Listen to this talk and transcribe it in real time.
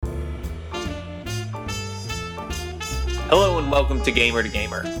Hello and welcome to Gamer to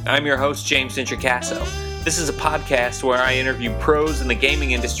Gamer. I'm your host, James Introcaso. This is a podcast where I interview pros in the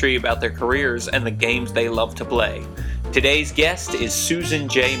gaming industry about their careers and the games they love to play. Today's guest is Susan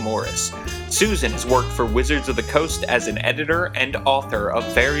J. Morris. Susan has worked for Wizards of the Coast as an editor and author of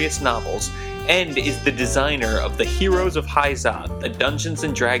various novels, and is the designer of the Heroes of Hyzod, the Dungeons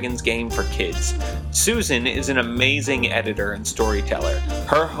 & Dragons game for kids. Susan is an amazing editor and storyteller.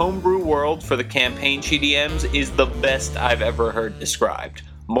 Her homebrew world for the campaign she DMs is the best I've ever heard described.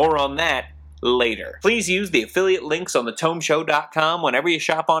 More on that later. Please use the affiliate links on thetomeshow.com whenever you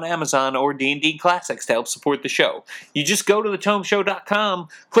shop on Amazon or D&D Classics to help support the show. You just go to thetomeshow.com,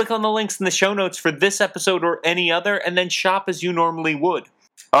 click on the links in the show notes for this episode or any other, and then shop as you normally would.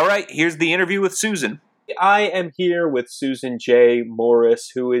 All right, here's the interview with Susan. I am here with Susan J.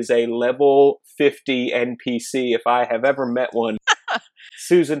 Morris, who is a level 50 NPC, if I have ever met one.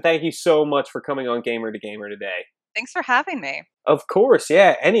 Susan, thank you so much for coming on Gamer to Gamer today. Thanks for having me. Of course,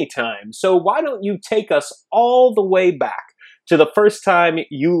 yeah, anytime. So why don't you take us all the way back to the first time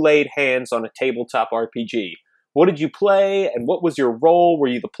you laid hands on a tabletop RPG? What did you play, and what was your role? Were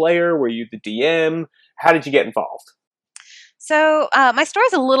you the player? Were you the DM? How did you get involved? So my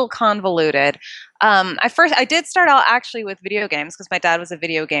story's a little convoluted. I did start out actually with video games because my dad was a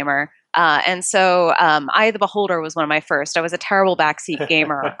video gamer. And so Eye of the Beholder was one of my first. I was a terrible backseat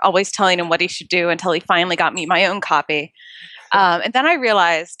gamer, always telling him what he should do until he finally got me my own copy. And then I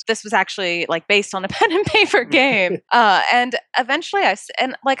realized this was actually like based on a pen and paper game. And eventually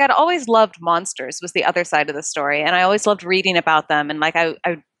I'd always loved monsters was the other side of the story. And I always loved reading about them. And I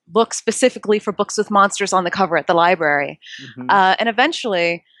look specifically for books with monsters on the cover at the library. Mm-hmm. And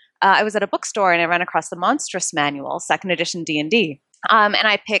eventually I was at a bookstore and I ran across the Monstrous Manual, 2nd edition D&D. And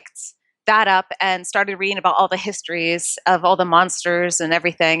I picked that up and started reading about all the histories of all the monsters and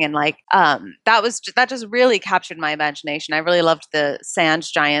everything. And that just really captured my imagination. I really loved the sand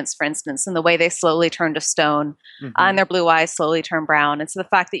giants, for instance, and the way they slowly turned to stone, mm-hmm. And their blue eyes slowly turned brown. And so the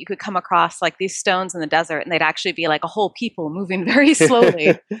fact that you could come across like these stones in the desert and they'd actually be like a whole people moving very slowly.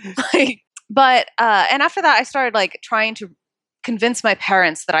 And after that, I started trying to convince my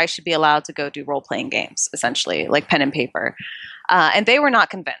parents that I should be allowed to go do role-playing games, essentially, like pen and paper. And they were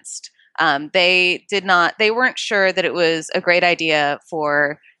not convinced. They weren't sure that it was a great idea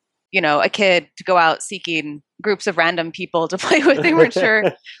for, a kid to go out seeking groups of random people to play with. They weren't sure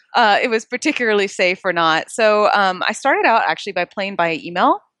it was particularly safe or not. So I started out actually by playing by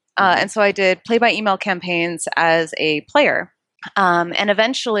email. And so I did play by email campaigns as a player. And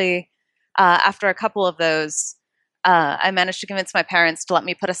eventually, after a couple of those, I managed to convince my parents to let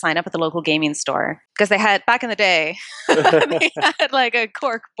me put a sign up at the local gaming store because they had back in the day, they had a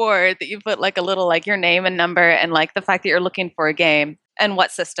cork board that you put a little your name and number and the fact that you're looking for a game and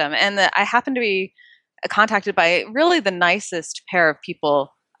what system. And I happened to be contacted by really the nicest pair of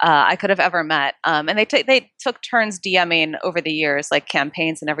people I could have ever met. And they took turns DMing over the years,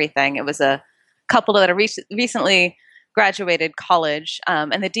 campaigns and everything. It was a couple that had recently graduated college,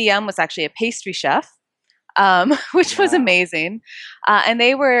 and the DM was actually a pastry chef. Which was amazing. And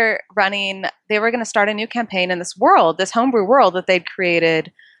they were going to start a new campaign in this world, this homebrew world that they'd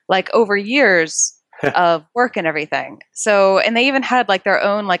created over years of work and everything. So, and they even had their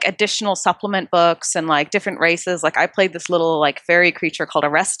own additional supplement books and different races. I played this little fairy creature called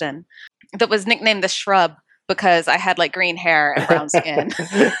Arestin that was nicknamed the Shrub because I had green hair and brown skin.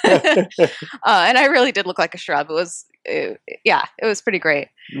 And I really did look like a shrub. It was pretty great.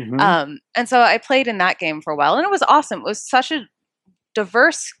 Mm-hmm. And so I played in that game for a while and it was awesome. It was such a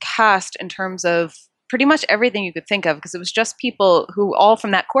diverse cast in terms of pretty much everything you could think of because it was just people who all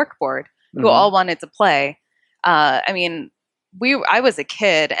from that cork board who all wanted to play. I was a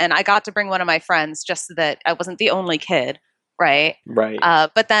kid and I got to bring one of my friends just so that I wasn't the only kid. Right.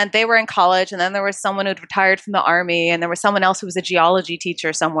 But then they were in college and then there was someone who'd retired from the army and there was someone else who was a geology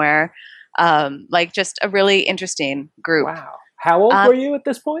teacher somewhere. Just a really interesting group. Wow. How old were you at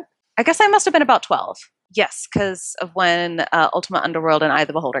this point? I guess I must have been about 12. Yes, because of when Ultima Underworld and Eye of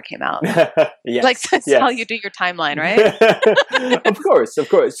the Beholder came out. Yes. That's how you do your timeline, right? Of course. So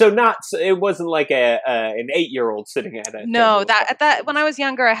it wasn't an 8-year-old sitting at it. No, when I was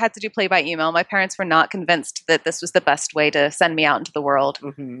younger, I had to do play by email. My parents were not convinced that this was the best way to send me out into the world.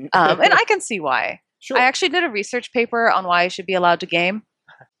 Mm-hmm. And I can see why. Sure. I actually did a research paper on why I should be allowed to game.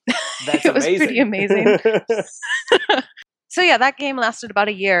 That's it was pretty amazing. So yeah, that game lasted about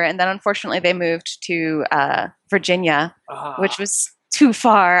a year, and then unfortunately they moved to Virginia, which was too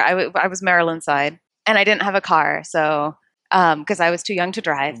far. I was Maryland side, and I didn't have a car, so because I was too young to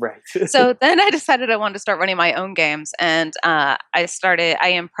drive. Right. So then I decided I wanted to start running my own games, and I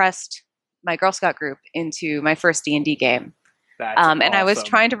impressed my Girl Scout group into my first D&D game. That's awesome. And I was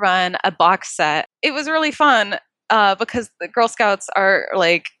trying to run a box set. It was really fun because the Girl Scouts are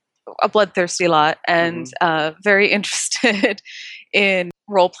like a bloodthirsty lot and very interested in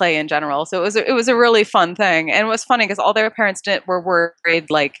role play in general. So it was a really fun thing. And it was funny because all their parents were worried,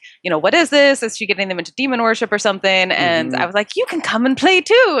 like, what is this? Is she getting them into demon worship or something? And I was like, you can come and play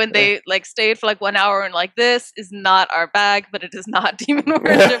too. And they like stayed for like 1 hour and like, this is not our bag, but it is not demon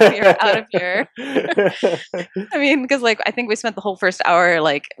worship. We are out of here. I mean, because like, I think we spent the whole first hour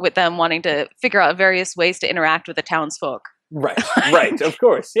like with them wanting to figure out various ways to interact with the townsfolk. Right. Of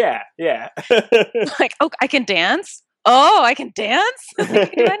course. Yeah. Like, oh, I can dance? Oh, I can dance? I can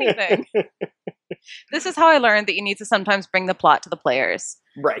do anything. This is how I learned that you need to sometimes bring the plot to the players.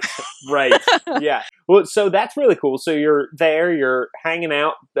 Right. Yeah. Well, so that's really cool. So you're there, you're hanging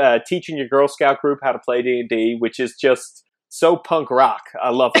out, teaching your Girl Scout group how to play D&D, which is just so punk rock. I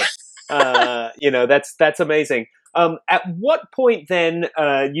love it. That's amazing. At what point then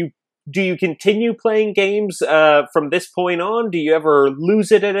do you continue playing games from this point on? Do you ever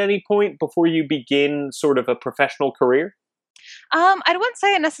lose it at any point before you begin sort of a professional career? I wouldn't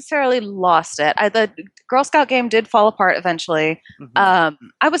say I necessarily lost it. The Girl Scout game did fall apart eventually. I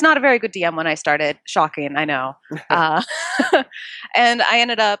was not a very good DM when I started. Shocking, I know. And I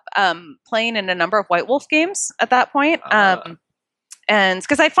ended up playing in a number of White Wolf games at that point. And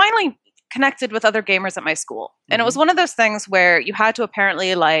because I finally connected with other gamers at my school. And it was one of those things where you had to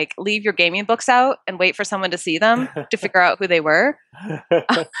apparently like leave your gaming books out and wait for someone to see them to figure out who they were.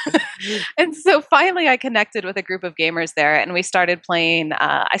 And so finally I connected with a group of gamers there and we started playing.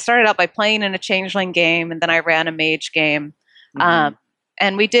 I started out by playing in a changeling game and then I ran a mage game. And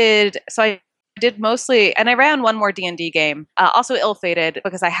I did mostly, and I ran one more D&D game, also ill-fated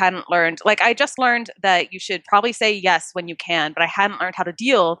because I hadn't learned, like I just learned that you should probably say yes when you can, but I hadn't learned how to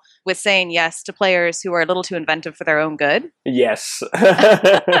deal with saying yes to players who are a little too inventive for their own good. Yes.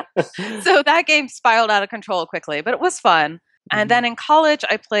 So that game spiraled out of control quickly, but it was fun. And then in college,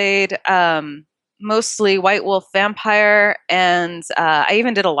 I played mostly White Wolf Vampire, and I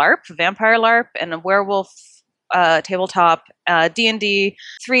even did a LARP, Vampire LARP, and a werewolf tabletop, D&D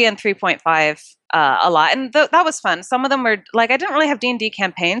 3 and 3.5 a lot. And that was fun. Some of them were, like, I didn't really have D&D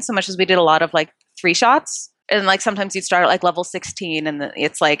campaigns so much as we did a lot of, like, 3-shots. And, like, sometimes you'd start at, like, level 16, and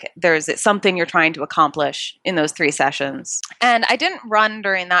it's, like, it's something you're trying to accomplish in those 3 sessions. And I didn't run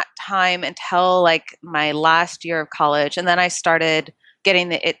during that time until, like, my last year of college. And then I started getting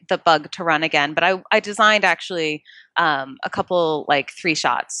the bug to run again. But I designed, actually, a couple, like,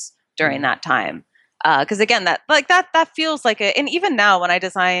 3-shots during that time. Because again, that feels like and even now when I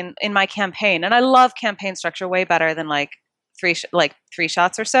design in my campaign, and I love campaign structure way better than like 3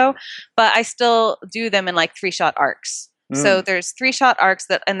 shots or so, but I still do them in like 3-shot arcs. So there's 3-shot arcs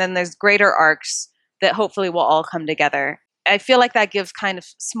and then there's greater arcs that hopefully will all come together. I feel like that gives kind of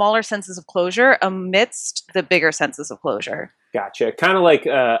smaller senses of closure amidst the bigger senses of closure. Gotcha. Kind of like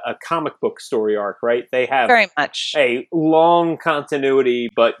a comic book story arc, right? They have very much a long continuity,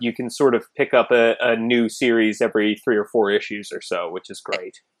 but you can sort of pick up a new series every 3 or 4 issues or so, which is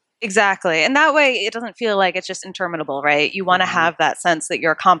great. Exactly. And that way it doesn't feel like it's just interminable, right? You want to have that sense that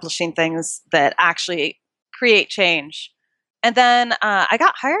you're accomplishing things that actually create change. And then I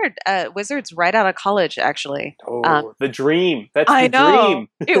got hired at Wizards right out of college, actually. Oh, the dream. That's the dream.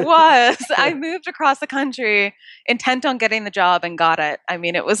 It was. I moved across the country intent on getting the job and got it. I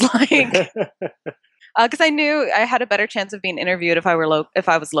mean, it was like, because I knew I had a better chance of being interviewed if I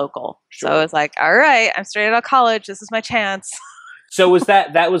was local. Sure. So I was like, all right, I'm straight out of college. This is my chance. So was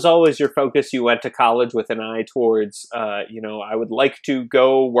that was always your focus? You went to college with an eye towards, I would like to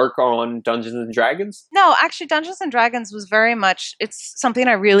go work on Dungeons and Dragons? No, actually, Dungeons and Dragons was very much, it's something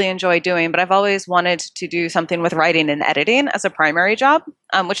I really enjoy doing, but I've always wanted to do something with writing and editing as a primary job,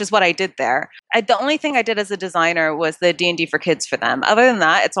 which is what I did there. The only thing I did as a designer was the D&D for Kids for them. Other than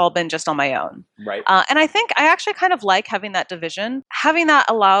that, it's all been just on my own. Right. And I think I actually kind of like having that division. Having that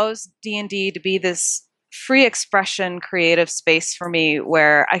allows D&D to be this free expression creative space for me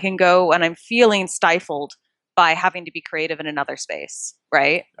where I can go when I'm feeling stifled by having to be creative in another space,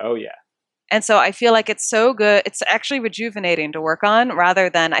 right? Oh, yeah. And so I feel like it's so good. It's actually rejuvenating to work on rather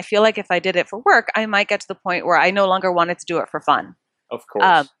than I feel like if I did it for work, I might get to the point where I no longer wanted to do it for fun. Of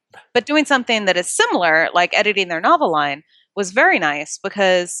course. But doing something that is similar, like editing their novel line, was very nice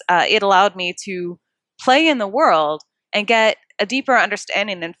because it allowed me to play in the world and get a deeper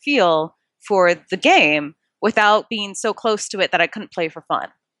understanding and feel for the game without being so close to it that I couldn't play for fun.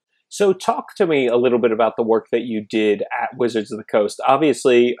 So talk to me a little bit about the work that you did at Wizards of the Coast.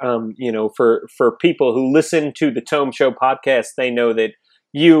 Obviously, for people who listen to the Tome Show podcast, they know that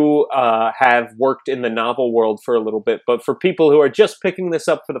you have worked in the novel world for a little bit, but for people who are just picking this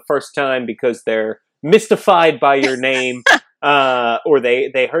up for the first time because they're mystified by your name, or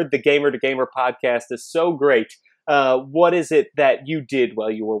they heard the Gamer to Gamer podcast is so great, what is it that you did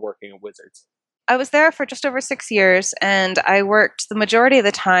while you were working at Wizards? I was there for just over 6 years, and I worked the majority of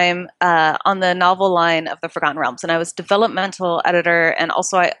the time on the novel line of the Forgotten Realms, and I was developmental editor, and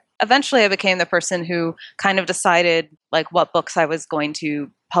also eventually I became the person who kind of decided like what books I was going to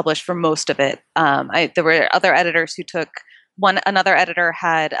publish for most of it. There were other editors who took another editor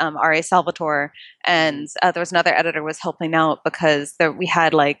had R.A. Salvatore, and there was another editor who was helping out because we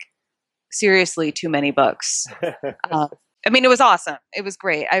had like seriously too many books. I mean, it was awesome. It was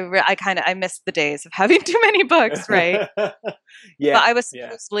great. I missed the days of having too many books, right? Yeah. But I was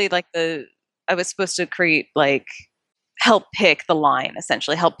supposedly I was supposed to create help pick the line,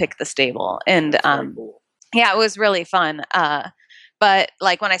 essentially help pick the stable, and cool. Yeah, it was really fun. But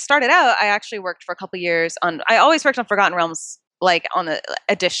like when I started out, I actually worked for a couple years I always worked on Forgotten Realms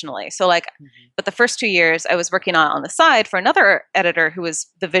additionally. So but the first 2 years I was working on the side for another editor who was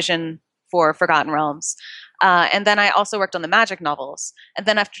the vision for Forgotten Realms. And then I also worked on the Magic novels. And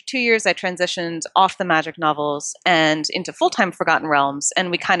then after 2 years, I transitioned off the Magic novels and into full-time Forgotten Realms. And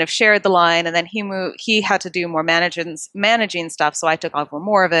we kind of shared the line. And then he had to do more managing stuff, so I took over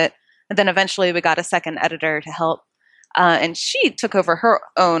more of it. And then eventually we got a second editor to help. And she took over her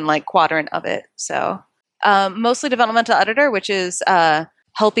own quadrant of it. So mostly developmental editor, which is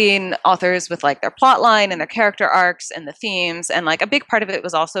helping authors with their plot line and their character arcs and the themes. And a big part of it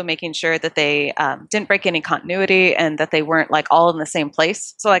was also making sure that they didn't break any continuity and that they weren't all in the same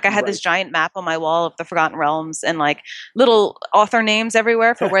place. So I had this giant map on my wall of the Forgotten Realms and little author names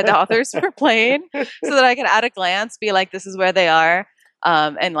everywhere for where the authors were playing, so that I could at a glance be this is where they are.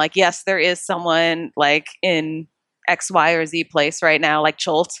 And yes, there is someone in X, Y, or Z place right now, like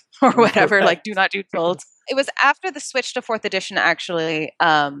Chult or whatever, do not do Chult. It was after the switch to 4th edition, actually,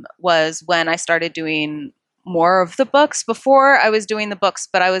 was when I started doing more of the books. Before I was doing the books,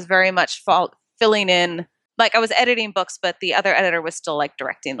 but I was very much filling in, I was editing books, but the other editor was still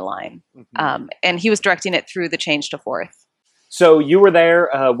directing the line. Mm-hmm. And he was directing it through the change to 4th. So you were there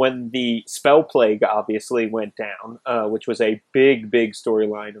when the Spell Plague obviously went down, which was a big, big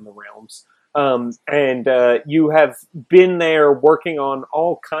storyline in the realms. And you have been there working on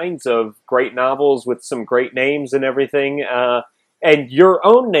all kinds of great novels with some great names and everything. And your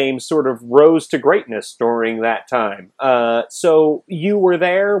own name sort of rose to greatness during that time. So you were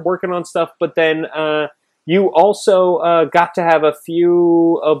there working on stuff, but then you also got to have a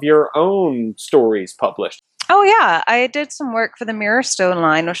few of your own stories published. Oh, yeah. I did some work for the Mirrorstone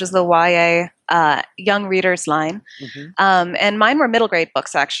line, which is the YA young readers line. Mm-hmm. And mine were middle grade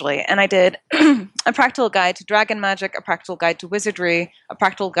books, actually. And I did a practical guide to dragon magic, a practical guide to wizardry, a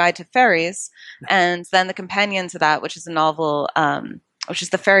practical guide to fairies, and then the companion to that, which is a novel, which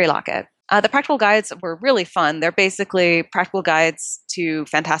is the Fairy Locket. The practical guides were really fun. They're basically practical guides to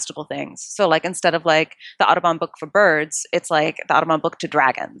fantastical things. So instead of the Audubon book for birds, it's the Audubon book to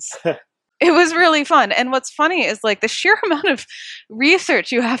dragons. It was really fun. And what's funny is the sheer amount of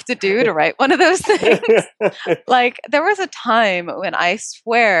research you have to do to write one of those things. There was a time when I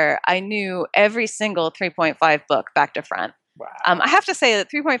swear I knew every single 3.5 book back to front. Wow. I have to say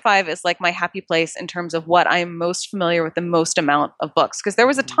that 3.5 is my happy place in terms of what I'm most familiar with the most amount of books. Because there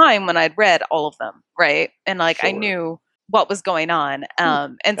was a time when I'd read all of them, right? And sure. I knew what was going on.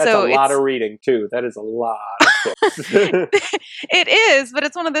 And that's so a lot of reading too. That is a lot of books. It is, but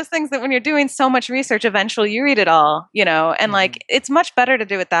it's one of those things that when you're doing so much research, eventually you read it all, and it's much better to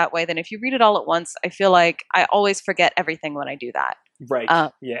do it that way than if you read it all at once. I feel like I always forget everything when I do that.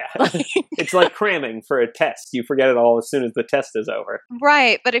 Right. Yeah. It's like cramming for a test. You forget it all as soon as the test is over.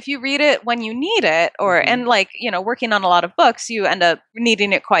 Right. But if you read it when you need it, and working on a lot of books, you end up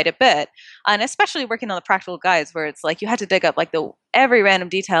needing it quite a bit. And especially working on the practical guides where it's you had to dig up every random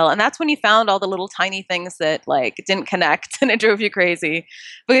detail. And that's when you found all the little tiny things that didn't connect and it drove you crazy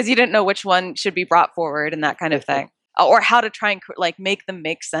because you didn't know which one should be brought forward and that kind of thing. Or how to try and make them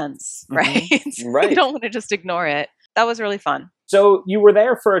make sense. Right. Right. You don't want to just ignore it. That was really fun. So you were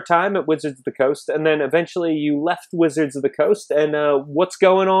there for a time at Wizards of the Coast, and then eventually you left Wizards of the Coast, and what's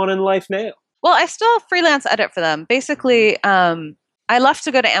going on in life now? Well, I still freelance edit for them. Basically, I left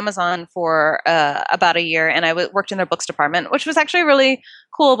to go to Amazon for about a year, and I worked in their books department, which was actually really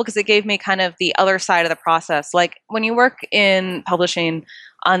cool because it gave me kind of the other side of the process. When you work in publishing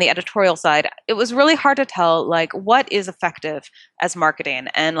on the editorial side, it was really hard to tell what is effective as marketing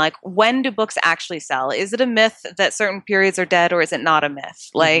and when do books actually sell? Is it a myth that certain periods are dead, or is it not a myth?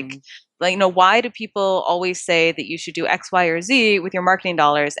 Like, why do people always say that you should do X, Y, or Z with your marketing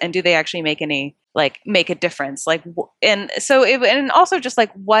dollars, and do they actually make a difference? And also just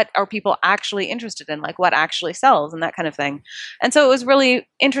like, what are people actually interested in? Like, what actually sells and that kind of thing. And so it was really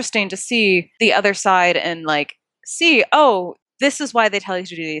interesting to see the other side and like see, oh, this is why they tell you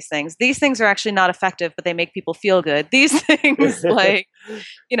to do these things. These things are actually not effective, but they make people feel good. These things,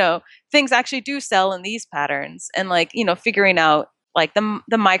 things actually do sell in these patterns, and figuring out like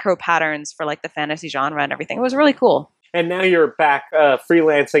the micro patterns for like the fantasy genre and everything. It was really cool. And now you're back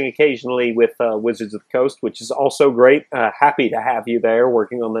freelancing occasionally with Wizards of the Coast, which is also great. Happy to have you there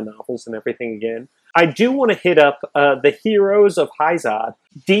working on the novels and everything again. I do want to hit up the Heroes of Hyzod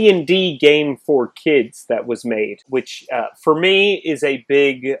D&D game for kids that was made, which for me is a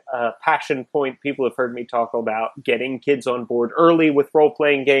big passion point. People have heard me talk about getting kids on board early with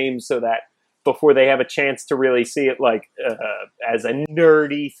role-playing games so that before they have a chance to really see it like as a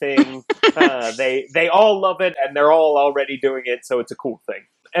nerdy thing, they all love it and they're all already doing it, so it's a cool thing.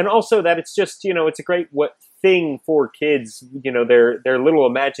 And also that it's just, it's a great thing for kids. Their little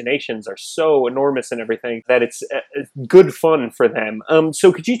imaginations are so enormous and everything that it's good fun for them.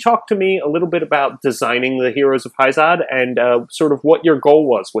 So could you talk to me a little bit about designing the Heroes of Hyzod and sort of what your goal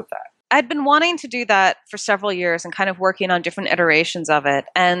was with that? I'd been wanting to do that for several years and kind of working on different iterations of it.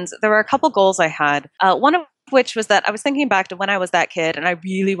 And there were a couple goals I had. One of which was that I was thinking back to when I was that kid and I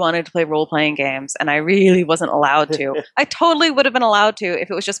really wanted to play role-playing games and I really wasn't allowed to. I totally would have been allowed to if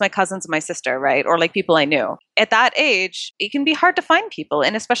it was just my cousins and my sister, right? Or like people I knew. At that age, it can be hard to find people,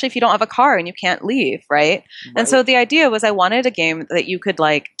 and especially if you don't have a car and you can't leave, right? And so the idea was I wanted a game that you could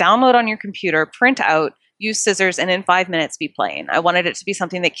like download on your computer, print out, use scissors, and in 5 minutes be playing. I wanted it to be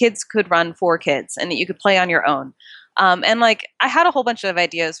something that kids could run for kids and that you could play on your own. And like I had a whole bunch of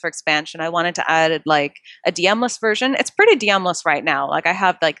ideas for expansion. I wanted to add like a DM-less version. It's pretty DM-less right now. Like I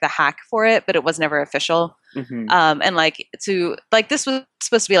have like the hack for it, but it was never official. Mm-hmm. And this was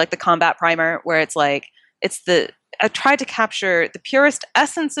supposed to be like the combat primer, where it's like I tried to capture the purest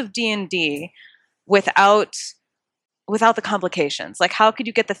essence of D&D without the complications. Like how could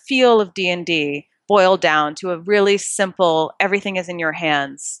you get the feel of D&D boiled down to a really simple, everything is in your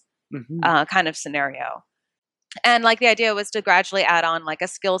hands kind of scenario. And like the idea was to gradually add on like a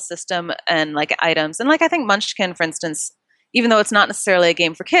skill system and like items. And like I think Munchkin, for instance, even though it's not necessarily a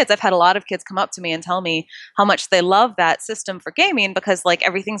game for kids, I've had a lot of kids come up to me and tell me how much they love that system for gaming because like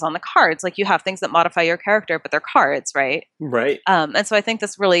everything's on the cards. Like you have things that modify your character, but they're cards, right? Right. And so I think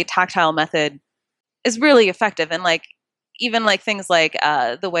this really tactile method is really effective. And like even like things like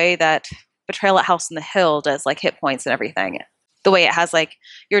the way that Betrayal at House on the Hill does like hit points and everything. The way it has like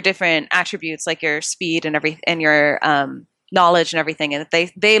your different attributes, like your speed and your knowledge and everything, and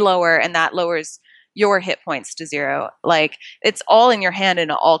they lower, and that lowers your hit points to 0. Like it's all in your hand, and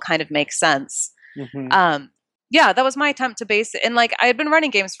it all kind of makes sense. Mm-hmm. Yeah, that was my attempt to base it. And like I had been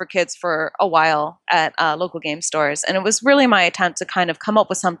running games for kids for a while at local game stores, and it was really my attempt to kind of come up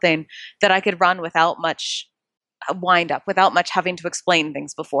with something that I could run without much wind up, without much having to explain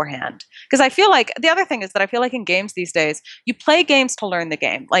things beforehand. Because I feel like the other thing is that I feel like in games these days, you play games to learn the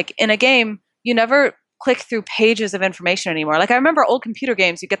game. Like in a game, you never click through pages of information anymore. Like I remember old computer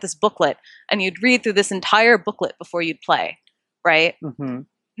games, you get this booklet and you'd read through this entire booklet before you'd play, right? Mm-hmm.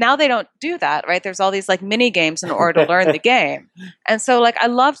 Now they don't do that, right? There's all these like mini games in order to learn the game. And so like I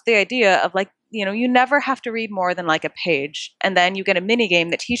loved the idea of like, you never have to read more than like a page, and then you get a mini game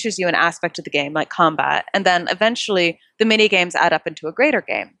that teaches you an aspect of the game, like combat, and then eventually the mini games add up into a greater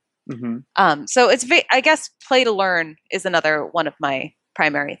game. Mm-hmm. So it's I guess play to learn is another one of my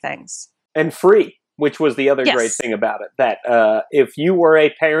primary things. And free, which was the other great thing about it. That if you were a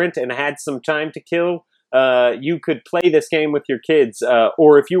parent and had some time to kill, you could play this game with your kids,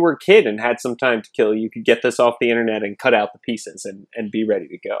 or if you were a kid and had some time to kill, you could get this off the internet and cut out the pieces and be ready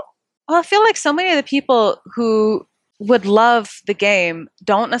to go. Well, I feel like so many of the people who would love the game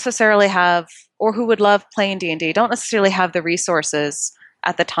don't necessarily have, or who would love playing D&D, don't necessarily have the resources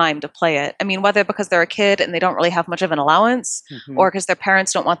at the time to play it. I mean, whether because they're a kid and they don't really have much of an allowance, or because their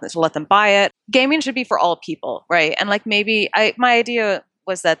parents don't want them to let them buy it. Gaming should be for all people, right? And like maybe my idea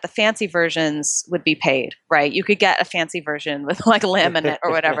was that the fancy versions would be paid, right? You could get a fancy version with like laminate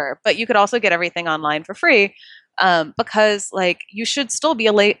or whatever, but you could also get everything online for free. Because like you should still be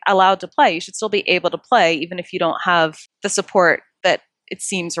allowed to play. You should still be able to play even if you don't have the support that it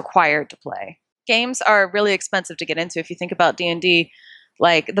seems required to play. Games are really expensive to get into. If you think about D&D,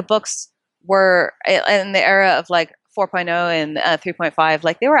 like the books were in the era of like 4.0 and 3.5,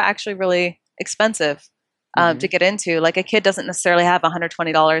 like they were actually really expensive to get into. Like a kid doesn't necessarily have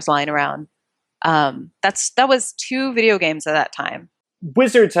 $120 lying around. That was 2 video games at that time.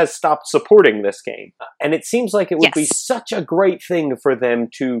 Wizards has stopped supporting this game, and it seems like it would be such a great thing for them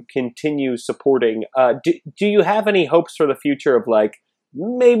to continue supporting. Do you have any hopes for the future of, like,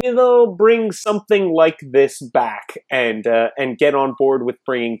 maybe they'll bring something like this back and get on board with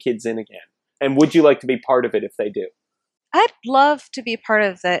bringing kids in again? And would you like to be part of it if they do? I'd love to be part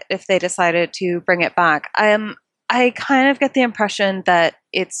of it if they decided to bring it back. I kind of get the impression that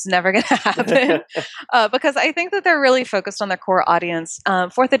it's never going to happen because I think that they're really focused on their core audience.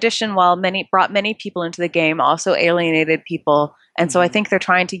 Fourth edition, while brought many people into the game, also alienated people. And so I think they're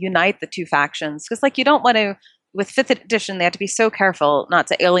trying to unite the two factions because, like, you don't want to, with fifth edition, they had to be so careful not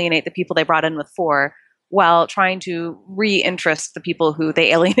to alienate the people they brought in with 4 while trying to re-interest the people who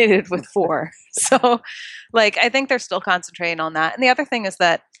they alienated with 4. So, like, I think they're still concentrating on that. And the other thing is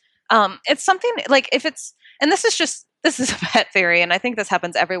that it's something like if it's, and this is a pet theory, and I think this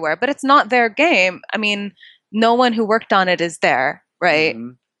happens everywhere, but it's not their game. I mean, no one who worked on it is there, right?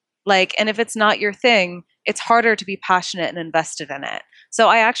 Mm-hmm. Like, and if it's not your thing, it's harder to be passionate and invested in it. So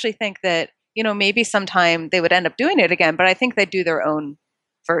I actually think that, you know, maybe sometime they would end up doing it again, but I think they'd do their own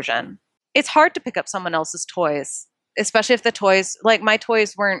version. It's hard to pick up someone else's toys, especially if the toys, like my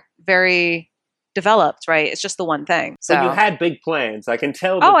toys weren't very developed, right? It's just the one thing. So you had big plans. I can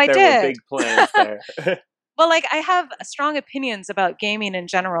tell that there were big plans there. Well, like, I have strong opinions about gaming in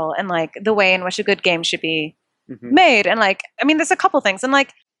general and, like, the way in which a good game should be made. And, like, I mean, there's a couple things. And,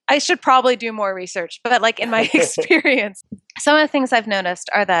 like, I should probably do more research. But, like, in my experience, some of the things I've noticed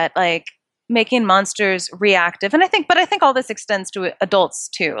are that, like, making monsters reactive, and I think all this extends to adults,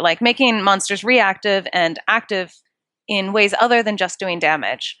 too. Like, making monsters reactive and active in ways other than just doing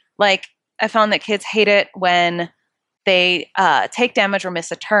damage. Like, I found that kids hate it when they take damage or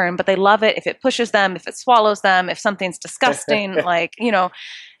miss a turn, but they love it if it pushes them, if it swallows them, if something's disgusting, like, you know,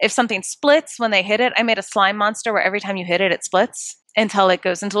 if something splits when they hit it. I made a slime monster where every time you hit it, it splits until it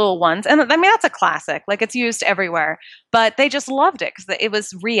goes into little ones. And I mean, that's a classic. Like, it's used everywhere. But they just loved it because it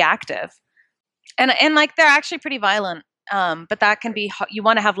was reactive. And like, they're actually pretty violent. But that can be, you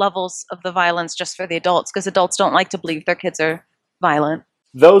want to have levels of the violence just for the adults because adults don't like to believe their kids are violent.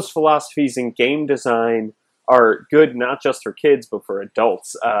 Those philosophies in game design are good not just for kids but for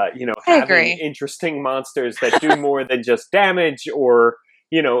adults. You know, having interesting monsters that do more than just damage, or,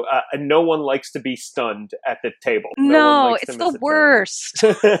 you know, no one likes to be stunned at the table. No, it's the worst.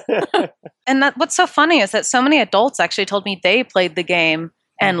 And what's so funny is that so many adults actually told me they played the game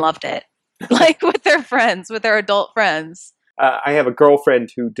and loved it, like with their friends, with their adult friends. I have a girlfriend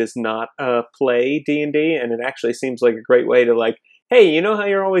who does not play D&D, and it actually seems like a great way to, like, hey, you know how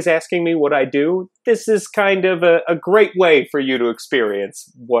you're always asking me what I do? This is kind of a great way for you to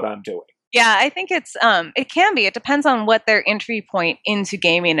experience what I'm doing. Yeah, I think it can be. It depends on what their entry point into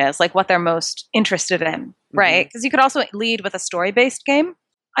gaming is, like what they're most interested in, right? Because you could also lead with a story-based game.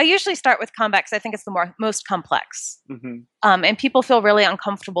 I usually start with combat because I think it's the most complex. And people feel really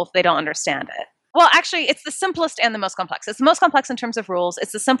uncomfortable if they don't understand it. Well, actually, it's the simplest and the most complex. It's the most complex in terms of rules.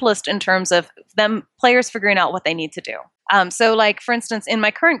 It's the simplest in terms of players figuring out what they need to do. So, like, for instance, in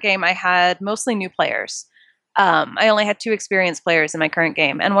my current game, I had mostly new players. I only had 2 experienced players in my current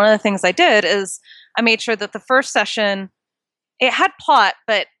game. And one of the things I did is I made sure that the first session, it had plot,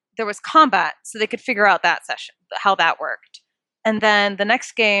 but there was combat, so they could figure out that session, how that worked. And then the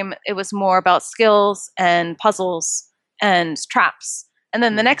next game, it was more about skills and puzzles and traps. And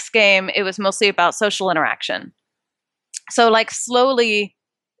then the next game, it was mostly about social interaction. So, like, slowly,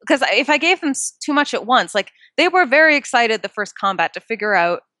 because if I gave them too much at once, like, they were very excited the first combat to figure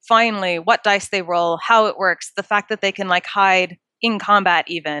out finally what dice they roll, how it works, the fact that they can, like, hide in combat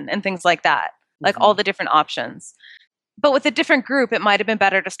even, and things like that, like all the different options. But with a different group, it might have been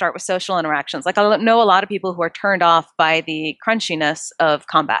better to start with social interactions. Like, I know a lot of people who are turned off by the crunchiness of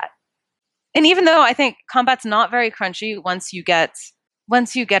combat. And even though I think combat's not very crunchy once you get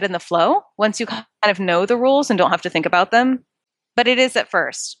in the flow, once you kind of know the rules and don't have to think about them. But it is at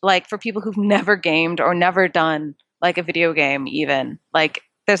first, like, for people who've never gamed or never done, like, a video game even, like,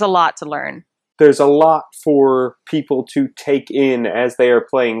 there's a lot to learn. There's a lot for people to take in as they are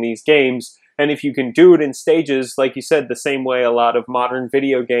playing these games. And if you can do it in stages, like you said, the same way a lot of modern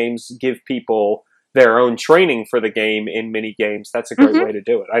video games give people their own training for the game in mini games, that's a great way to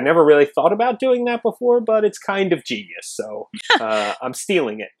do it. I never really thought about doing that before, but it's kind of genius. So I'm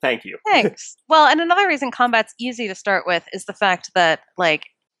stealing it. Thank you. Thanks. Well, and another reason combat's easy to start with is the fact that, like,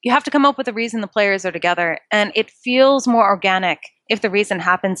 you have to come up with a reason the players are together, and it feels more organic if the reason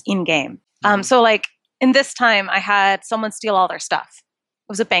happens in game. So, like, in this time, I had someone steal all their stuff.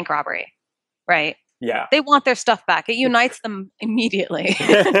 It was a bank robbery, right? Yeah. They want their stuff back. It unites them immediately.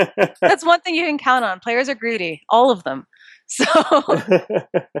 That's one thing you can count on. Players are greedy, all of them. So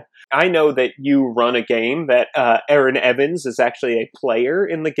I know that you run a game that Aaron Evans is actually a player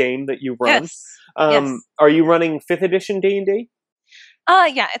in the game that you run. yes, yes. Are you running 5th edition D&D?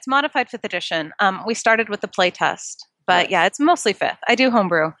 Yeah, it's modified 5th edition. We started with the playtest, but Nice. yeah, it's mostly 5th. I do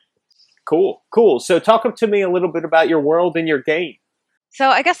homebrew. Cool. So talk up to me a little bit about your world and your game. So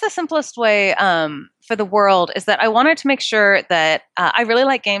I guess the simplest way for the world is that I wanted to make sure that I really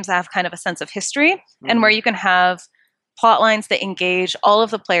like games that have kind of a sense of history and where you can have plot lines that engage all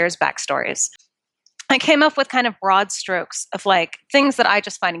of the players' backstories. I came up with kind of broad strokes of like things that I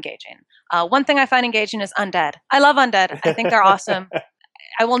just find engaging. One thing I find engaging is undead. I love undead. I think they're awesome.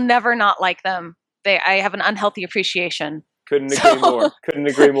 I will never not like them. I have an unhealthy appreciation. Couldn't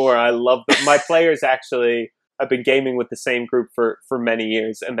agree more. I love them. My players actually. I've been gaming with the same group for many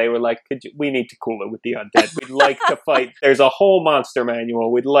years, and they were like, we need to cool it with the undead. We'd like to fight. There's a whole monster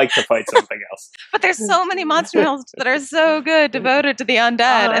manual. We'd like to fight something else. But there's so many monster manuals that are so good, devoted to the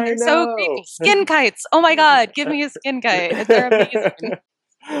undead, and they're so creepy. Skin kites. Oh my god, give me a skin kite. They're amazing.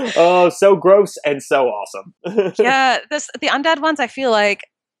 Oh, so gross and so awesome. Yeah, the undead ones, I feel like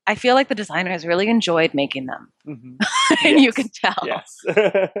the designers really enjoyed making them. Mm-hmm. And you can tell.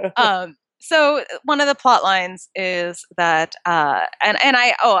 Yes. So one of the plot lines is that, and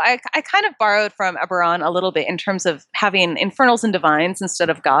I kind of borrowed from Eberron a little bit in terms of having infernals and divines instead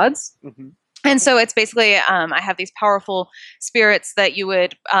of gods. Mm-hmm. And so it's basically, I have these powerful spirits that you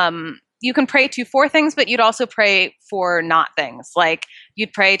would, you can pray to for things, but you'd also pray for not things. Like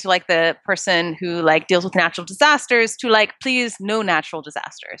you'd pray to like the person who like deals with natural disasters to like, please no natural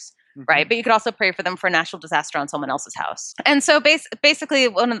disasters. Mm-hmm. Right. But you could also pray for them for a natural disaster on someone else's house. And so basically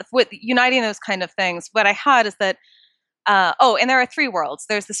with uniting those kind of things, what I had is that, and there are 3 worlds.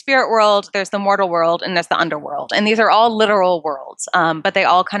 There's the spirit world, there's the mortal world, and there's the underworld. And these are all literal worlds, but they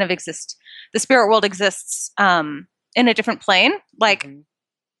all kind of exist. The spirit world exists in a different plane, like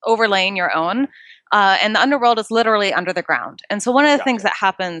overlaying your own. And the underworld is literally under the ground. And so one of the things that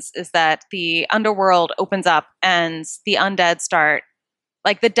happens is that the underworld opens up and the undead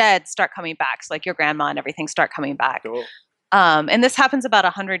the dead start coming back. So like your grandma and everything start coming back. Cool. And this happens about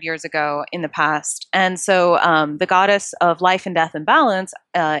 100 years ago in the past. And so the goddess of life and death and balance,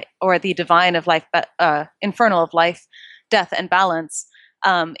 or the divine of life, infernal of life, death and balance,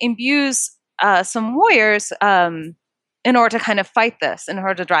 imbues some warriors in order to kind of fight this, in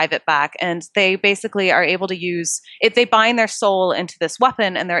order to drive it back. And they basically are able to they bind their soul into this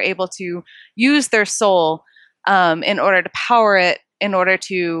weapon, and they're able to use their soul in order to power it,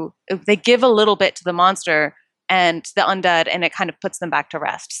 they give a little bit to the monster and the undead, and it kind of puts them back to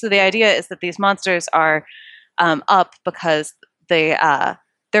rest. So the idea is that these monsters are up because they're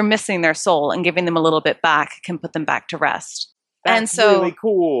missing their soul, and giving them a little bit back can put them back to rest. That's really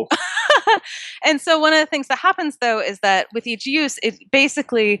cool. And so one of the things that happens though is that with each use, it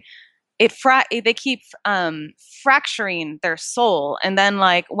basically they keep fracturing their soul, and then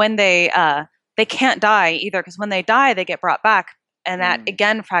like when they can't die either, because when they die they get brought back, and that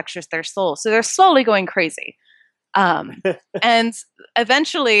again fractures their soul. So they're slowly going crazy. And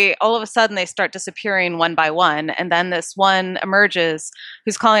eventually all of a sudden they start disappearing one by one. And then this one emerges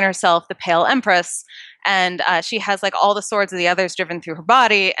who's calling herself the Pale Empress. And she has like all the swords of the others driven through her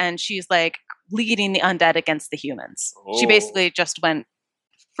body. And she's like leading the undead against the humans. Oh. She basically just went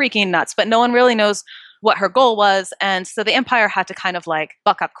freaking nuts, but no one really knows what her goal was. And so the Empire had to kind of like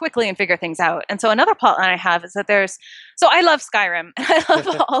buck up quickly and figure things out. And so another plot line I have is that so I love Skyrim and I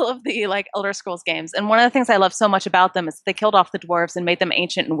love all of the like Elder Scrolls games. And one of the things I love so much about them is they killed off the dwarves and made them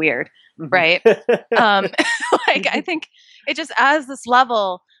ancient and weird. Right. I think it just adds this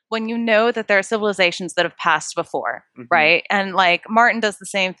level when you know that there are civilizations that have passed before. Right. And like Martin does the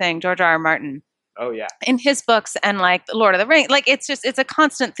same thing, George R. R. Martin. Oh yeah. In his books and like the Lord of the Rings, like it's a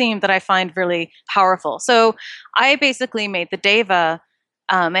constant theme that I find really powerful. So I basically made the Deva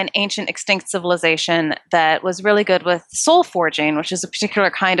an ancient extinct civilization that was really good with soul forging, which is a particular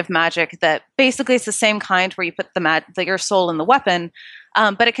kind of magic that basically is the same kind where you put your soul in the weapon,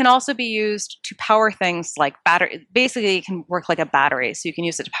 but it can also be used to power things like battery. Basically, it can work like a battery, so you can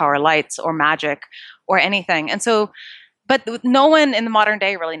use it to power lights or magic or anything. And so. But no one in the modern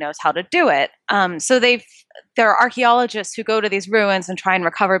day really knows how to do it. So there are archaeologists who go to these ruins and try and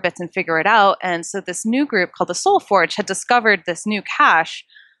recover bits and figure it out. And so this new group called the Soul Forge had discovered this new cache,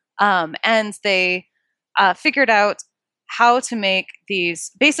 and they figured out how to make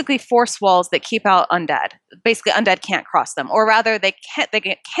these basically force walls that keep out undead. Basically, undead can't cross them, or rather, they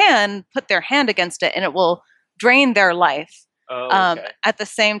can put their hand against it, and it will drain their life. Oh, okay. At the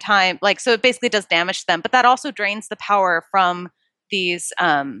same time, so it basically does damage to them, but that also drains the power from these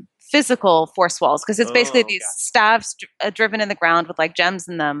physical force walls, because it's basically these gotcha. staves driven in the ground with like gems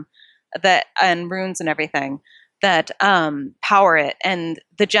in them that and runes and everything that power it, and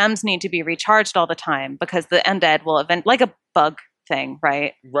the gems need to be recharged all the time because the undead will like a bug thing,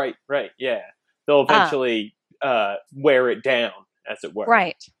 right? Right, yeah. They'll eventually wear it down, as it were.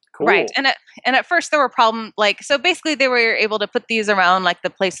 Right. Cool. Right. And at first there were problems, like, so basically they were able to put these around like the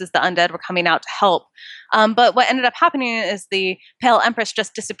places the undead were coming out to help. But what ended up happening is the Pale Empress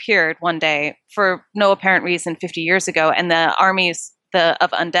just disappeared one day for no apparent reason 50 years ago. And the armies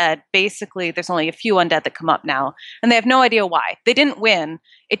of undead, basically there's only a few undead that come up now. And they have no idea why. They didn't win.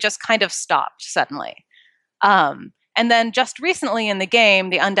 It just kind of stopped suddenly. And then just recently in the game,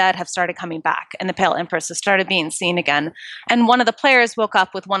 the undead have started coming back, and the Pale Empress has started being seen again. And one of the players woke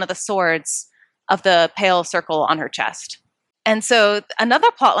up with one of the swords of the Pale Circle on her chest. And so another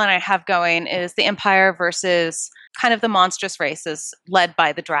plotline I have going is the Empire versus kind of the monstrous races led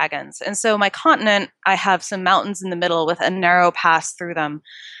by the dragons. And so my continent, I have some mountains in the middle with a narrow pass through them.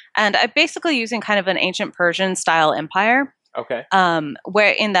 And I'm basically using kind of an ancient Persian style empire. Okay.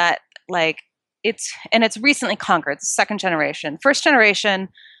 Where in that, like, it's recently conquered, the second generation. First generation,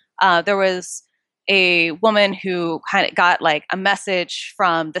 there was a woman who kind of got like a message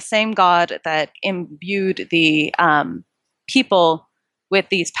from the same god that imbued the people with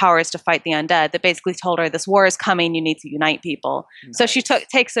these powers to fight the undead, that basically told her this war is coming, you need to unite people. Nice. So she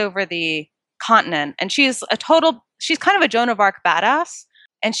takes over the continent, and she's kind of a Joan of Arc badass,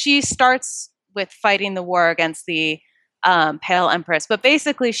 and she starts with fighting the war against the Pale Empress. But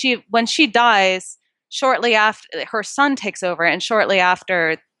basically when she dies, shortly after, her son takes over, and shortly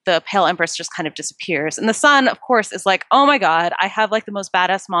after, the Pale Empress just kind of disappears. And the son, of course, is like, oh my god, I have like the most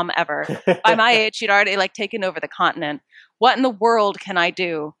badass mom ever. By my age, she'd already like taken over the continent. What in the world can I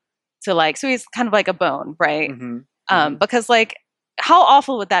do to like, so he's kind of like a bone, right? Mm-hmm. Because like, how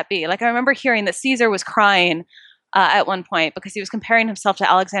awful would that be? Like, I remember hearing that Caesar was crying at one point because he was comparing himself to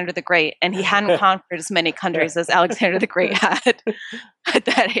Alexander the Great, and he hadn't conquered as many countries as Alexander the Great had at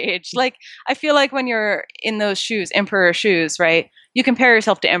that age. Like, I feel like when you're in those shoes, emperor shoes, right, you compare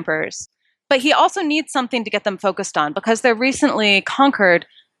yourself to emperors. But he also needs something to get them focused on, because they're recently conquered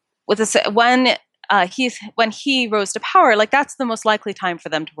with this, when he rose to power, like that's the most likely time for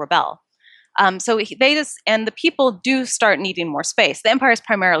them to rebel. And the people do start needing more space. The empire is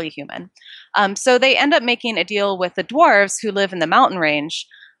primarily human. So they end up making a deal with the dwarves who live in the mountain range.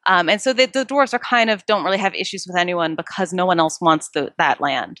 And so the dwarves are kind of don't really have issues with anyone because no one else wants that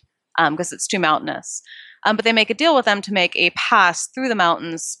land because it's too mountainous. But they make a deal with them to make a pass through the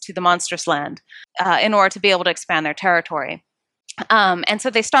mountains to the monstrous land in order to be able to expand their territory. And so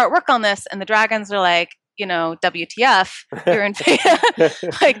they start work on this, and the dragons are like, you know, WTF, you're in,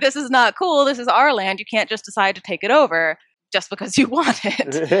 like, this is not cool. This is our land. You can't just decide to take it over just because you want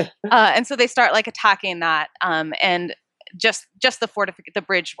it. And so they start like attacking that, and just the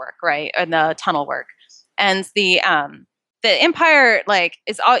bridge work, right, and the tunnel work, and the Empire like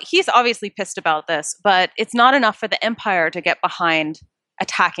he's obviously pissed about this, but it's not enough for the Empire to get behind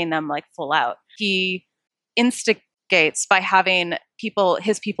attacking them like full out. He instigates by having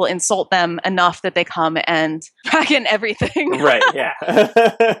his people insult them enough that they come and dragon everything. Right, yeah.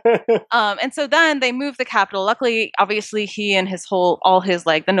 And so then they move the capital. Luckily, obviously, he and all his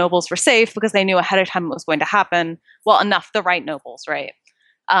like the nobles were safe because they knew ahead of time what was going to happen. Well, the right nobles, right?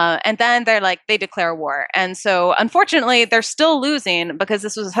 And then they declare war. And so unfortunately, they're still losing because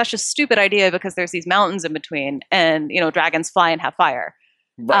this was such a stupid idea, because there's these mountains in between, and, you know, dragons fly and have fire.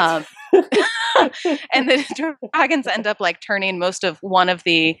 Right. And the dragons end up like turning most of one of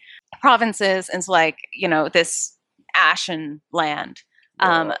the provinces into like, you know, this ashen land.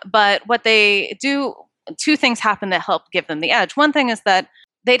 But what they do, two things happen that help give them the edge. One thing is that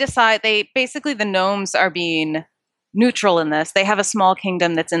the gnomes are being neutral in this. They have a small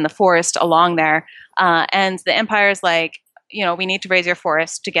kingdom that's in the forest along there. And the Empire's like, you know, we need to raise your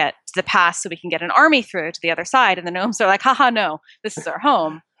forest to get to the pass so we can get an army through to the other side. And the gnomes are like, haha, no, this is our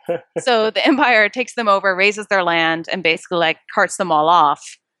home. So the Empire takes them over, raises their land, and basically like carts them all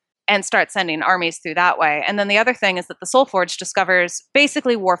off and starts sending armies through that way. And then the other thing is that the Soulforged discovers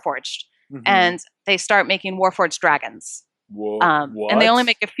basically Warforged, and they start making Warforged dragons. Whoa, and they only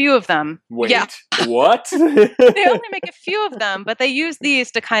make a few of them. Wait, yeah. What? They only make a few of them, but they use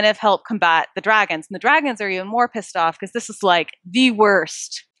these to kind of help combat the dragons. And the dragons are even more pissed off because this is like the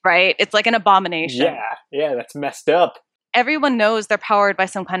worst, right? It's like an abomination. Yeah, that's messed up. Everyone knows they're powered by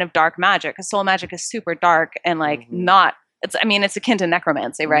some kind of dark magic, because soul magic is super dark and like it's akin to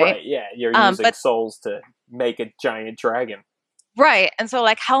necromancy, right? Right, yeah. You're using souls to make a giant dragon. Right. And so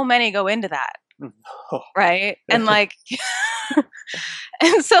like how many go into that? right? And like,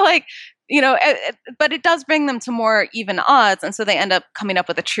 and so like, but it does bring them to more even odds, and so they end up coming up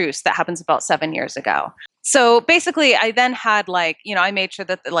with a truce that happens about 7 years ago. So basically, I then had like, I made sure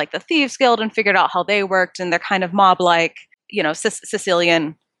that the Thieves Guild and figured out how they worked, and they're kind of mob-like,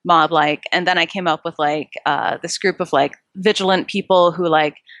 Sicilian mob-like, and then I came up with like this group of like vigilant people who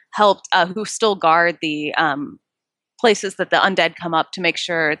like helped, who still guard the places that the undead come up to make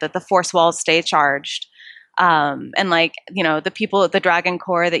sure that the force walls stay charged. And like, the people at the Dragon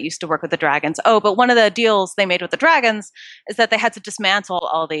Corps that used to work with the dragons. Oh, but one of the deals they made with the dragons is that they had to dismantle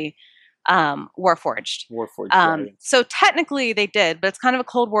all the Warforged. Dragons. So technically they did, but it's kind of a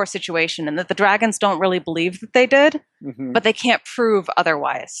Cold War situation, and that the dragons don't really believe that they did, but they can't prove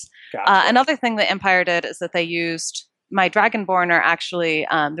otherwise. Gotcha. Another thing the Empire did is that they used my Dragonborn are actually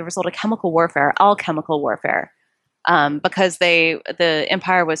the result of chemical warfare, all chemical warfare, because the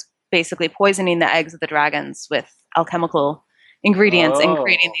Empire was basically poisoning the eggs of the dragons with alchemical ingredients and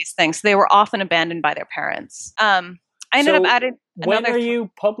creating these things. So they were often abandoned by their parents. I ended up adding. When are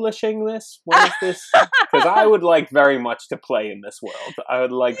you publishing this? When is this? Because I would like very much to play in this world. I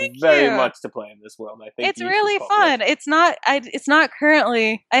would like very much to play in this world. I think it's really fun. It's not. It's not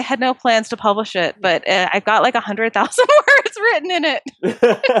currently. I had no plans to publish it, but I've got like 100,000 words written in it.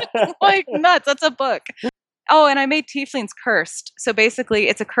 Like nuts. That's a book. Oh, and I made Tieflings cursed. So basically,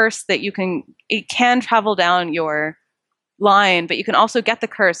 it's a curse that it can travel down your line, but you can also get the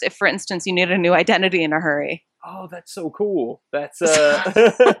curse if, for instance, you need a new identity in a hurry. Oh, that's so cool. That's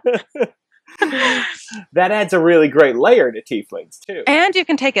that adds a really great layer to Tieflings too. And you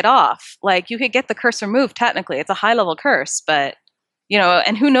can take it off. Like you could get the curse removed technically. It's a high level curse, but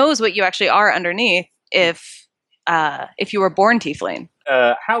and who knows what you actually are underneath if you were born Tiefling.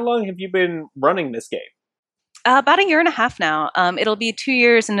 How long have you been running this game? About 1.5 years now. It'll be 2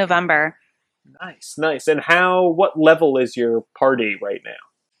 years in November. Nice. And what level is your party right now?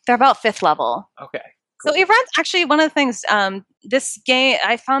 They're about 5th level. Okay. So it runs, actually, one of the things, this game,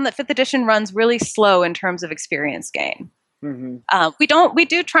 I found that 5th edition runs really slow in terms of experience gain. We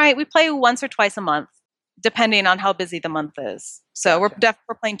play once or twice a month, depending on how busy the month is. So we're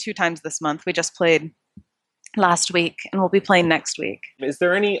playing 2 times this month. We just played last week, and we'll be playing next week. Is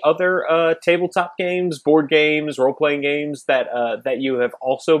there any other tabletop games, board games, role-playing games that you have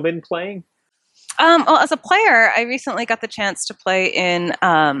also been playing? Well, as a player, I recently got the chance to play in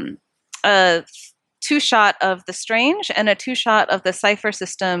a 2-shot of The Strange and a 2-shot of the Cypher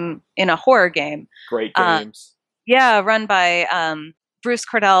system in a horror game. Great games. Run by Bruce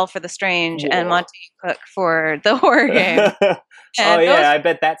Cordell for The Strange and Monty Cook for the horror game. I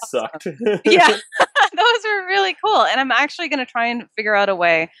bet that sucked. Yeah, those were really cool. And I'm actually going to try and figure out a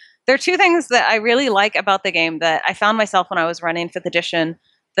way. There are 2 things that I really like about the game that I found myself when I was running 5th edition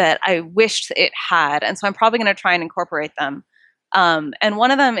that I wished it had. And so I'm probably going to try and incorporate them. And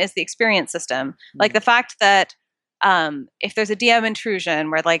one of them is the experience system. Like the fact that if there's a DM intrusion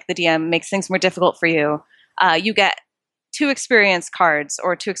where like the DM makes things more difficult for you, you get 2 experience cards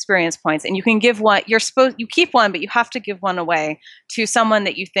or 2 experience points, and you can give one. You keep one, but you have to give one away to someone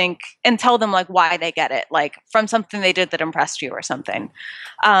that you think, and tell them like why they get it, like from something they did that impressed you or something.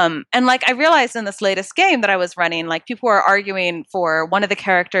 And like I realized in this latest game that I was running, like people were arguing for one of the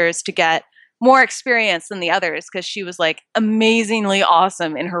characters to get more experience than the others because she was like amazingly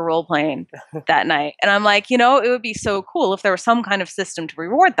awesome in her role playing that night. And I'm like, it would be so cool if there was some kind of system to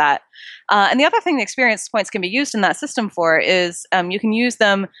reward that. And the other thing the experience points can be used in that system for is you can use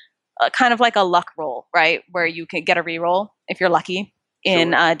them kind of like a luck roll, right? Where you can get a reroll if you're lucky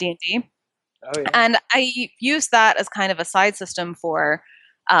in D&D. Oh, yeah. And I use that as kind of a side system for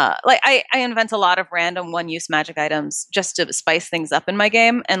I invent a lot of random one-use magic items just to spice things up in my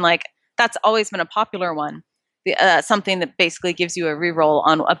game. And like, that's always been a popular one, something that basically gives you a reroll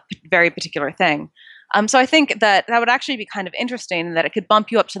on a very particular thing. So I think that would actually be kind of interesting, that it could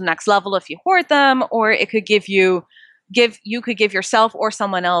bump you up to the next level if you hoard them, or it could give yourself or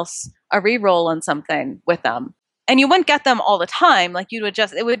someone else a reroll on something with them. And you wouldn't get them all the time. Like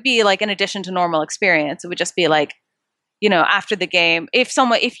it would be like in addition to normal experience. It would just be like, after the game,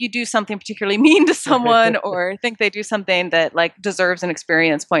 if you do something particularly mean to someone or think they do something that like deserves an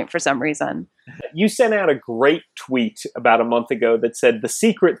experience point for some reason. You sent out a great tweet about a month ago that said, "The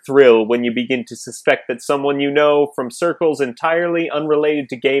secret thrill when you begin to suspect that someone you know from circles entirely unrelated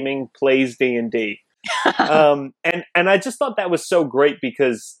to gaming plays D&D." And I just thought that was so great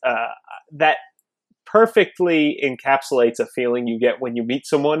because that perfectly encapsulates a feeling you get when you meet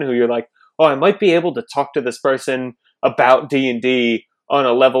someone who you're like, oh, I might be able to talk to this person about D&D on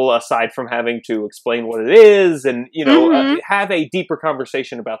a level aside from having to explain what it is and, have a deeper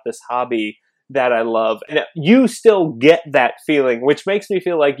conversation about this hobby that I love. And you still get that feeling, which makes me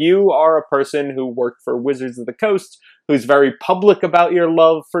feel like you are a person who worked for Wizards of the Coast, who's very public about your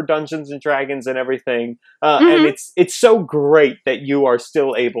love for Dungeons and Dragons and everything. And it's so great that you are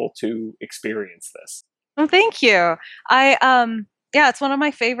still able to experience this. Well, thank you. Yeah, it's one of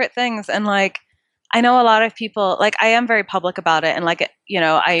my favorite things. And like, I know a lot of people, like, I am very public about it. And like,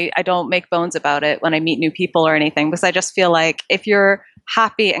 I don't make bones about it when I meet new people or anything, because I just feel like if you're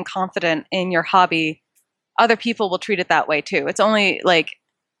happy and confident in your hobby, other people will treat it that way too. It's only like,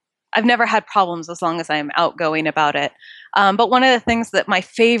 I've never had problems as long as I'm outgoing about it. But one of the things that my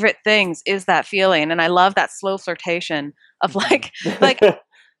favorite things is that feeling. And I love that slow flirtation of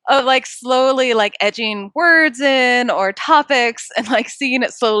of like slowly like edging words in or topics and like seeing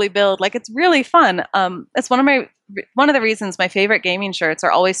it slowly build. Like, it's really fun. It's one of the reasons my favorite gaming shirts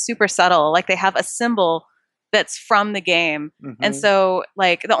are always super subtle. Like, they have a symbol that's from the game. And so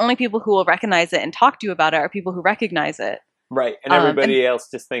like the only people who will recognize it and talk to you about it are people who recognize it. Right. And everybody else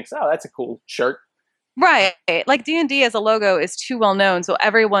just thinks, oh, that's a cool shirt. Right. Like D&D as a logo is too well known, so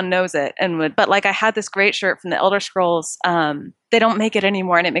everyone knows it. But like, I had this great shirt from the Elder Scrolls. They don't make it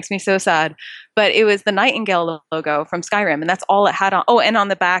anymore, and it makes me so sad. But it was the Nightingale logo from Skyrim, and that's all it had on. Oh, and on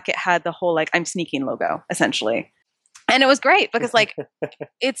the back it had the whole like I'm sneaking logo, essentially. And it was great because like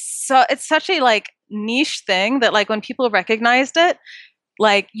it's such a like niche thing that like when people recognized it,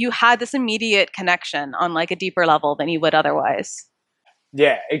 like you had this immediate connection on like a deeper level than you would otherwise.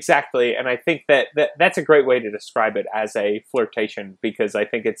 Yeah, exactly. And I think that's a great way to describe it, as a flirtation, because I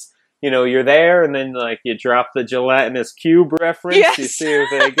think it's, you're there and then like you drop the gelatinous cube reference, yes. You see if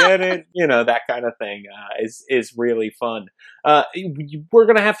they get it, that kind of thing is really fun. We're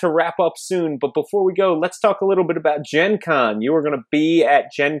going to have to wrap up soon, but before we go, let's talk a little bit about Gen Con. You are going to be at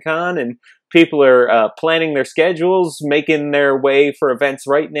Gen Con, and people are planning their schedules, making their way for events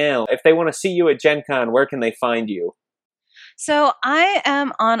right now. If they want to see you at Gen Con, where can they find you? So I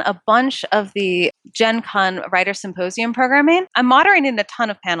am on a bunch of the Gen Con Writer Symposium programming. I'm moderating a ton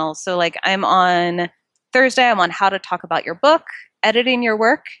of panels. So like I'm on Thursday, I'm on how to talk about your book, editing your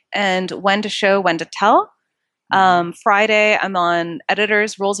work, and when to show, when to tell. Friday, I'm on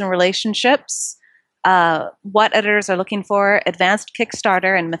editors, rules and relationships, what editors are looking for, advanced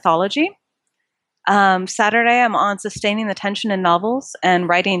Kickstarter, and mythology. Saturday, I'm on sustaining the tension in novels and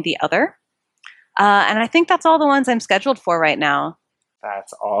writing the other. And I think that's all the ones I'm scheduled for right now.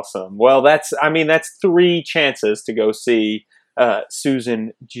 That's awesome. Well, that's 3 chances to go see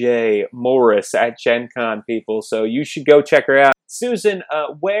Susan J. Morris at Gen Con, people. So you should go check her out. Susan,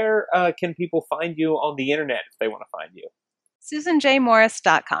 where can people find you on the internet if they want to find you?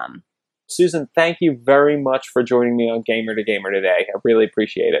 SusanJMorris.com. Susan, thank you very much for joining me on Gamer to Gamer today. I really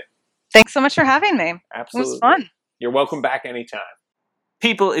appreciate it. Thanks so much for having me. Absolutely. It was fun. You're welcome back anytime.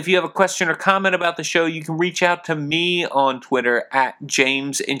 People, if you have a question or comment about the show, you can reach out to me on Twitter at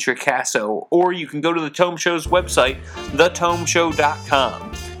James Introcaso, or you can go to the Tome Show's website,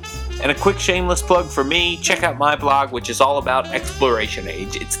 thetomeshow.com. And a quick shameless plug for me, check out my blog, which is all about Exploration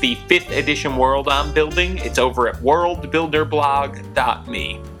Age. It's the 5th edition world I'm building. It's over at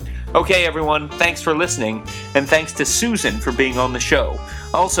worldbuilderblog.me. Okay, everyone, thanks for listening, and thanks to Susan for being on the show.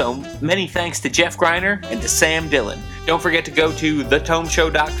 Also, many thanks to Jeff Greiner and to Sam Dillon. Don't forget to go to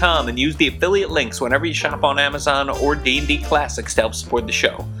thetomeshow.com and use the affiliate links whenever you shop on Amazon or D&D Classics to help support the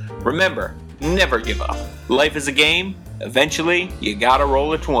show. Remember, never give up. Life is a game. Eventually, you gotta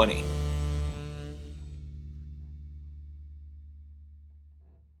roll a 20.